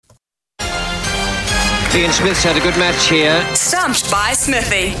Ian Smith's had a good match here. Stumped by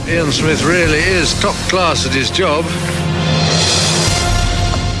Smithy. Ian Smith really is top class at his job.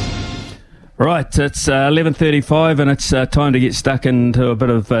 Right, it's 11:35 and it's time to get stuck into a bit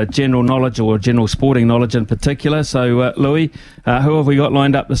of general knowledge, or general sporting knowledge in particular. So, Louis, who have we got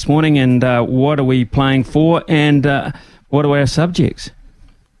lined up this morning, and what are we playing for, and what are our subjects?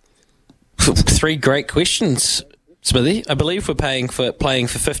 3 great questions, Smithy. I believe we're playing for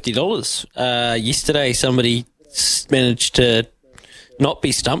 $50. Yesterday, somebody managed to not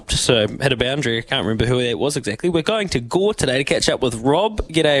be stumped, so had a boundary. I can't remember who that was exactly. We're going to Gore today to catch up with Rob.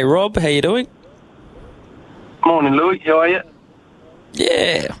 G'day, Rob. How you doing? Morning, Louis. How are you?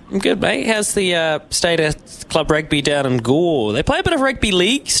 Yeah, I'm good, mate. How's the state of club rugby down in Gore? They play a bit of rugby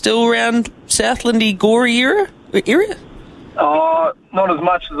league still around Southlandy Gore area? Not as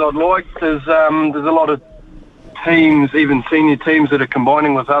much as I'd like. There's a lot of teams, even senior teams, that are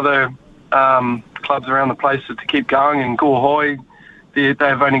combining with other clubs around the place to keep going. And Gore High, they've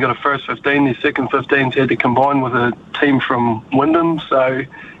only got a first 15. Their second 15's had to combine with a team from Wyndham. So,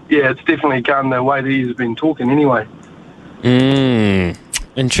 yeah, it's definitely going the way that he's been talking anyway.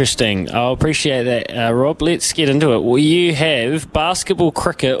 Interesting. I appreciate that, Rob. Let's get into it. Will you have basketball,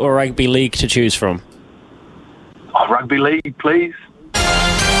 cricket or rugby league to choose from? Rugby league, please.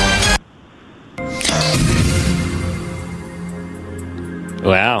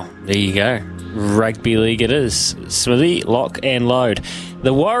 Wow, there you go. Rugby league it is. Smithy, lock and load.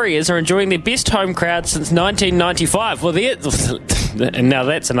 The Warriors are enjoying their best home crowd since 1995. Well, and now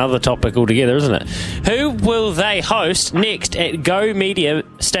that's another topic altogether, isn't it? Who will they host next at Go Media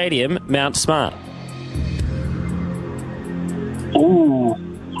Stadium, Mount Smart? Ooh,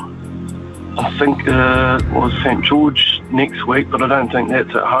 I think it was St George next week, but I don't think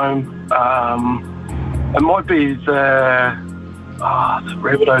that's at home. It might be the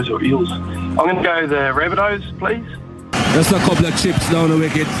Rabbitohs or Eels. I'm going to go the Rabbitohs, please. Just a couple of chips down the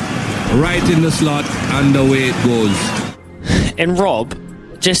wicket, right in the slot, and away it goes. And Rob,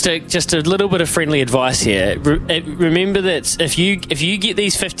 just a little bit of friendly advice here. Remember that if you get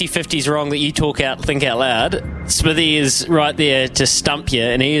these 50-50s wrong that you think out loud, Smithy is right there to stump you,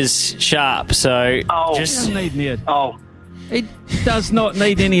 and he is sharp. So He doesn't need He does not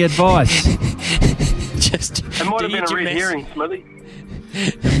need any advice. It might have been a red herring, Smithy.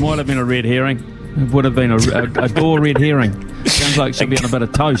 It might have been a red herring. It would have been a Gore red herring. Sounds like it should be on a bit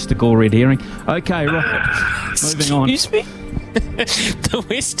of toast, a Gore red herring. Okay, right. Moving on. Excuse me? The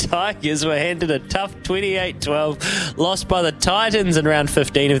West Tigers were handed a tough 28-12 loss by the Titans in round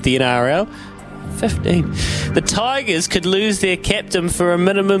 15 of the NRL. 15. The Tigers could lose their captain for a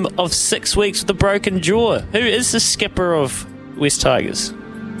minimum of 6 weeks with a broken jaw. Who is the skipper of West Tigers?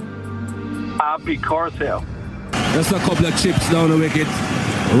 Pete Coruscant. Just a couple of chips down the wicket,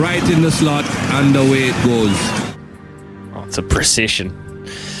 right in the slot, and away it goes. Oh, it's a procession.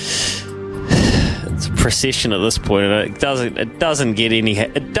 It's a procession at this point. It doesn't get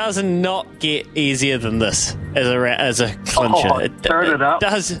easier than this as a clincher. Turn it up.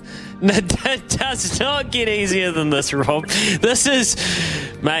 It does not get easier than this, Rob. This is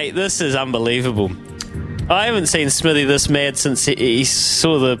unbelievable. I haven't seen Smithy this mad since he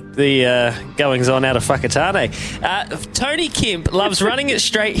saw the goings on out of Whakatane. Tony Kemp loves running it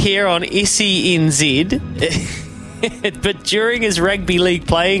straight here on SENZ, but during his rugby league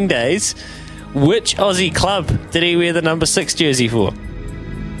playing days, which Aussie club did he wear the number 6 jersey for?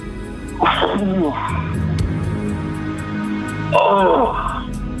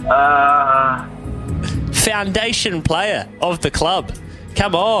 Foundation player of the club.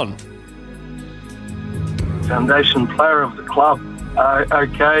 Come on. Foundation player of the club.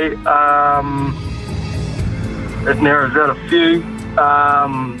 Okay. It narrows out a few.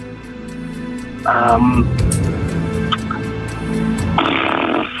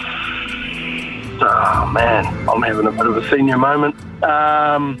 Oh man, I'm having a bit of a senior moment.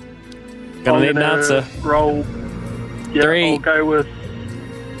 Gonna need an answer. Roll. Yeah, 3. I'll go with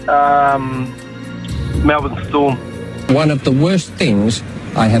Melbourne Storm. One of the worst things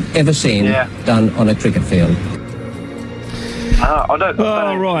I have ever seen done on a cricket field. I don't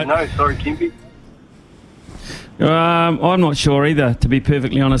right. know. Sorry, Kempy. I'm not sure either, to be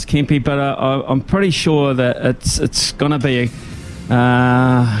perfectly honest, Kempy, but I'm pretty sure that it's going to be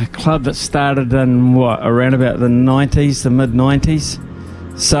a club that started in, around about the 90s, the mid-90s.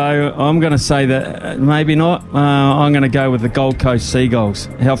 So I'm going to say that maybe not. I'm going to go with the Gold Coast Seagulls.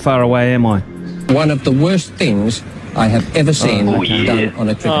 How far away am I? One of the worst things I have ever seen done on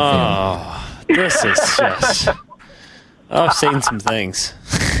a cricket field. This is just... I've seen some things.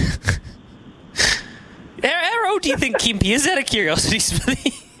 How old do you think Kempy is, out of curiosity,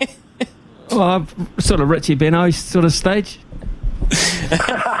 Smithy? Oh, sort of Richie Beno sort of stage.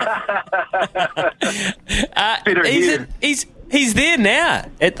 He's there now.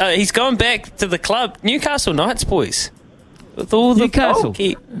 He's gone back to the club. Newcastle Knights, boys. With all the Newcastle?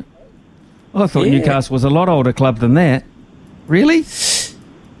 I thought Newcastle was a lot older club than that. Really?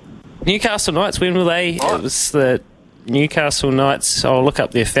 Newcastle Knights, when were they? Oh. It was the Newcastle Knights. I'll look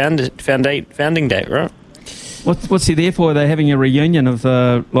up their founding date, right? What's he there for? Are they having a reunion of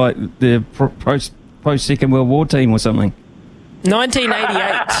the post Second World War team or something?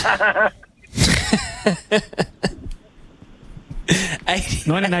 1988.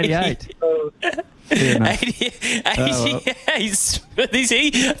 1988.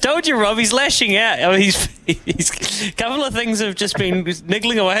 He told you, Rob, he's lashing out. I mean, he's a couple of things have just been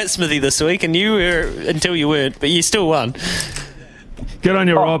niggling away at Smithy this week, and you were until you weren't, but you still won. Good on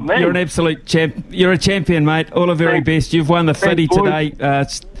you, Rob. Man. You're an absolute champ. You're a champion, mate. All the very best. You've won the footy today.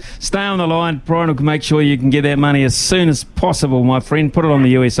 Stay on the line. Brian will make sure you can get that money as soon as possible, my friend. Put it on the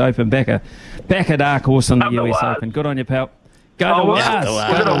US Open. Back a dark horse on the US Open. Good on you, pal. Go to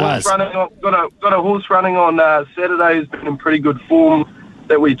Waz. Got a horse running on Saturday who's been in pretty good form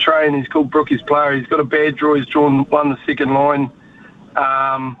that we train. He's called Brookie's Player. He's got a bad draw. He's won the second line.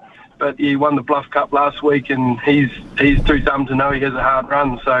 But he won the Bluff Cup last week, and he's too dumb to know he has a hard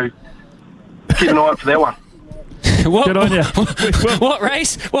run. So keep an eye out for that one. Good on you. What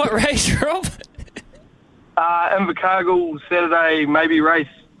race, Rob? Invercargill Saturday, maybe race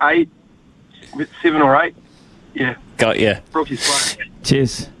 7 or 8. Yeah. Got you. Brookie's Player.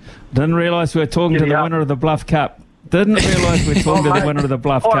 Cheers. Didn't realise we were talking to the winner of the Bluff Cup. Didn't realise we were talking to the winner of the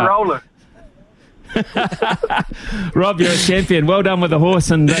Bluff Cup. Roller. Rob, you're a champion. Well done with the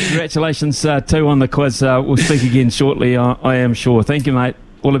horse, and congratulations too on the quiz. We'll speak again shortly, I am sure. Thank you, mate.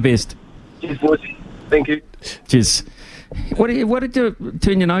 All the best. Cheers, boys. Thank you. Cheers. What did you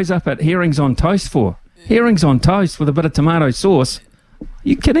turn your nose up at herrings on toast for? Herrings on toast with a bit of tomato sauce? Are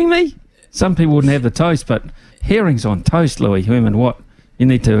you kidding me? Some people wouldn't have the toast, but herrings on toast, Louis Herman, what? You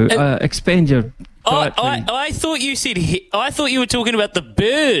need to expand your dietary. I thought you said. I thought you were talking about the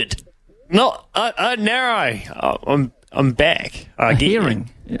bird. Not narrow. I'm back. A herring,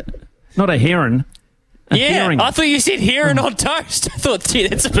 not a heron. Herring. I thought you said heron on toast. I thought, gee,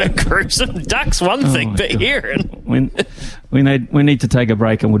 that's a bit gruesome. Duck's one thing, but God. heron. We need to take a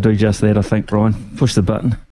break, and we'll do just that. I think, Brian. Push the button.